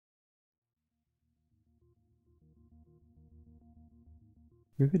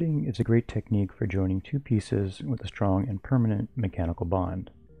Riveting is a great technique for joining two pieces with a strong and permanent mechanical bond.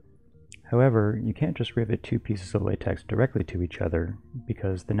 However, you can't just rivet two pieces of latex directly to each other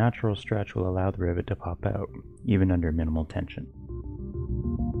because the natural stretch will allow the rivet to pop out, even under minimal tension.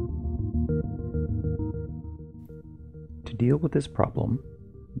 To deal with this problem,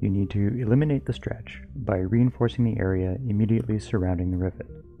 you need to eliminate the stretch by reinforcing the area immediately surrounding the rivet.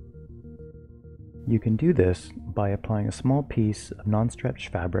 You can do this by applying a small piece of non-stretch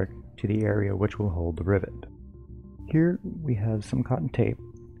fabric to the area which will hold the rivet. Here we have some cotton tape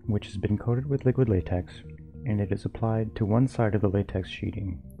which has been coated with liquid latex, and it is applied to one side of the latex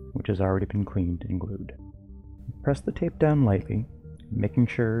sheeting, which has already been cleaned and glued. Press the tape down lightly, making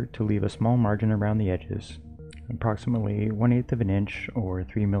sure to leave a small margin around the edges. Approximately 1/8 of an inch or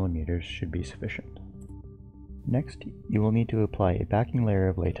 3 millimeters should be sufficient. Next, you will need to apply a backing layer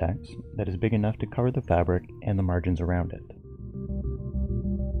of latex that is big enough to cover the fabric and the margins around it.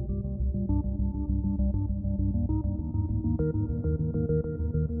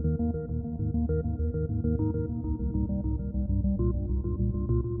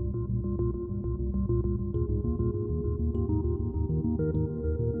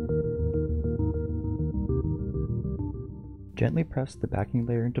 Gently press the backing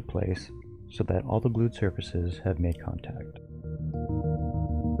layer into place so that all the glued surfaces have made contact.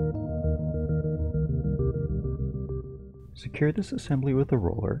 Secure this assembly with a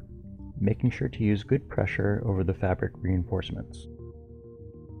roller, making sure to use good pressure over the fabric reinforcements.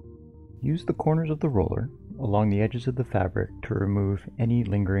 Use the corners of the roller along the edges of the fabric to remove any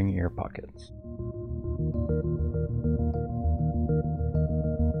lingering air pockets.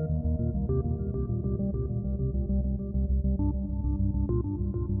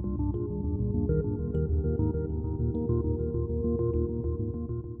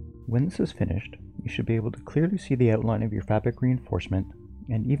 When this is finished, you should be able to clearly see the outline of your fabric reinforcement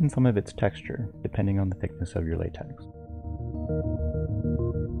and even some of its texture, depending on the thickness of your latex.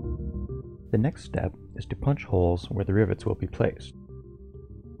 The next step is to punch holes where the rivets will be placed.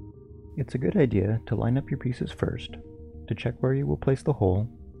 It's a good idea to line up your pieces first, to check where you will place the hole,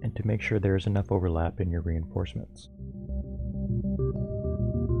 and to make sure there is enough overlap in your reinforcements.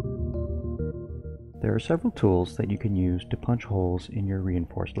 There are several tools that you can use to punch holes in your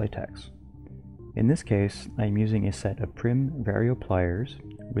reinforced latex. In this case, I am using a set of Prim Vario pliers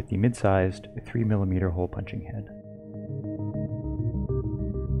with the mid-sized 3 mm hole punching head.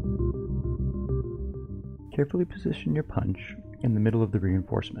 Carefully position your punch in the middle of the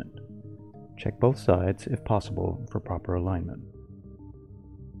reinforcement. Check both sides if possible for proper alignment.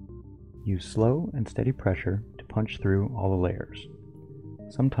 Use slow and steady pressure to punch through all the layers.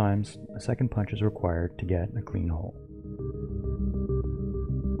 Sometimes a second punch is required to get a clean hole.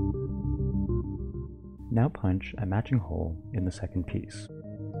 Now punch a matching hole in the second piece.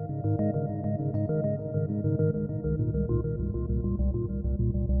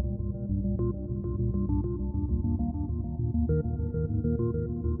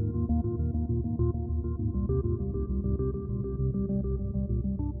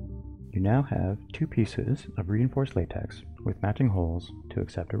 You now have two pieces of reinforced latex with matching holes to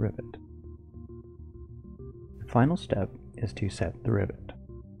accept a rivet. The final step is to set the rivet.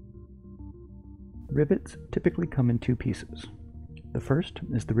 Rivets typically come in two pieces. The first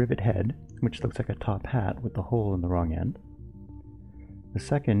is the rivet head, which looks like a top hat with the hole in the wrong end. The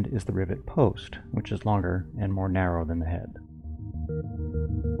second is the rivet post, which is longer and more narrow than the head.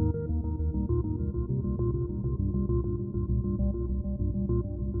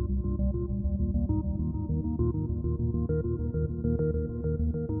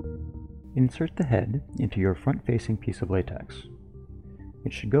 Insert the head into your front-facing piece of latex.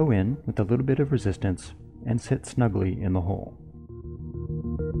 It should go in with a little bit of resistance and sit snugly in the hole.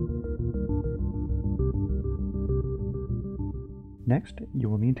 Next, you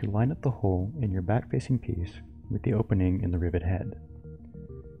will need to line up the hole in your back-facing piece with the opening in the rivet head.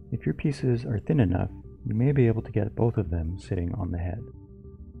 If your pieces are thin enough, you may be able to get both of them sitting on the head.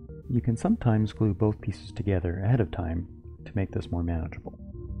 You can sometimes glue both pieces together ahead of time to make this more manageable.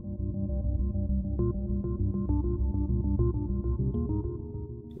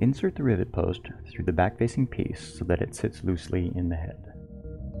 Insert the rivet post through the back-facing piece so that it sits loosely in the head.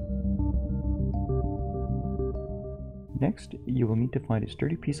 Next, you will need to find a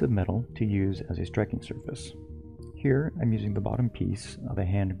sturdy piece of metal to use as a striking surface. Here, I'm using the bottom piece of a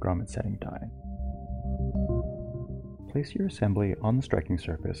hand grommet setting die. Place your assembly on the striking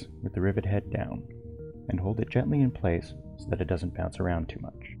surface with the rivet head down, and hold it gently in place so that it doesn't bounce around too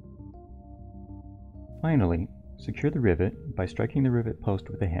much. Finally, secure the rivet by striking the rivet post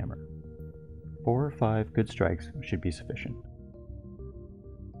with a hammer. 4 or 5 good strikes should be sufficient.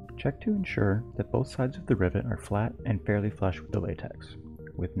 Check to ensure that both sides of the rivet are flat and fairly flush with the latex,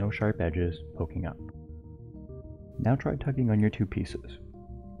 with no sharp edges poking up. Now try tugging on your two pieces.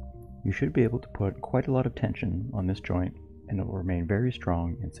 You should be able to put quite a lot of tension on this joint and it will remain very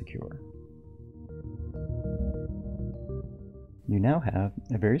strong and secure. You now have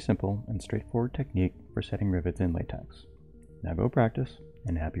a very simple and straightforward technique for setting rivets in latex. Now go practice,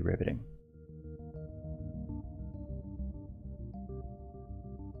 and happy riveting.